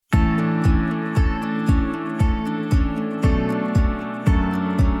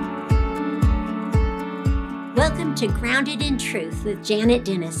Welcome to Grounded in Truth with Janet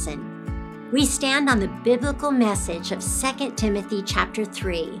Denison. We stand on the biblical message of 2 Timothy chapter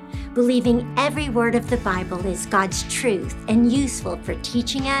 3, believing every word of the Bible is God's truth and useful for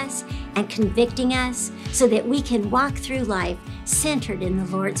teaching us and convicting us so that we can walk through life centered in the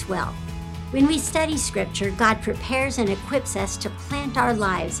Lord's will. When we study Scripture, God prepares and equips us to plant our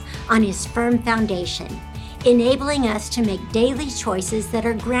lives on His firm foundation, enabling us to make daily choices that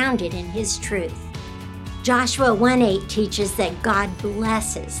are grounded in His truth. Joshua 1:8 teaches that God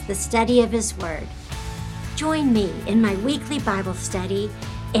blesses the study of His Word. Join me in my weekly Bible study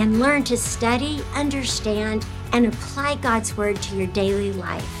and learn to study, understand, and apply God's Word to your daily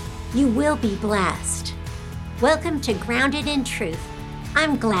life. You will be blessed. Welcome to Grounded in Truth.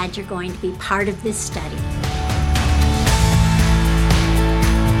 I'm glad you're going to be part of this study.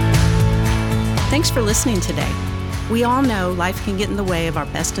 Thanks for listening today. We all know life can get in the way of our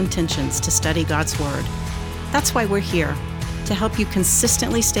best intentions to study God's Word. That's why we're here, to help you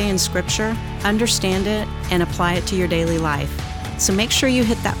consistently stay in Scripture, understand it, and apply it to your daily life. So make sure you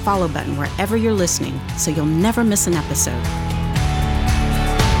hit that follow button wherever you're listening so you'll never miss an episode.